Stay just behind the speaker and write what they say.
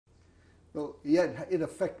So yeah, it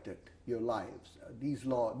affected your lives. These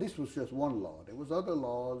laws, this was just one law. There was other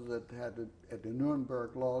laws that had, the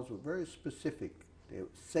Nuremberg Laws were very specific. They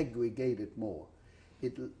segregated more.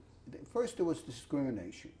 First there was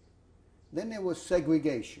discrimination. Then there was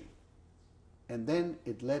segregation. And then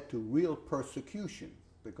it led to real persecution,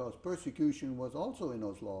 because persecution was also in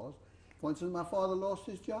those laws. For instance, my father lost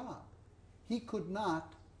his job. He could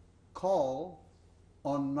not call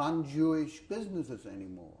on non-Jewish businesses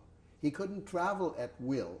anymore. He couldn't travel at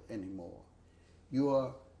will anymore.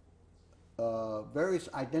 Your various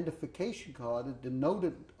identification card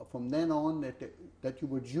denoted from then on that you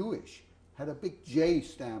were Jewish, had a big J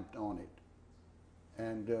stamped on it.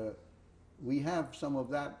 And we have some of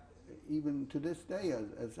that even to this day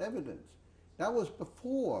as evidence. That was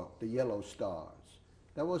before the yellow stars.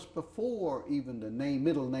 That was before even the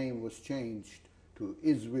middle name was changed to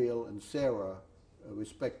Israel and Sarah,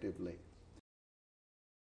 respectively.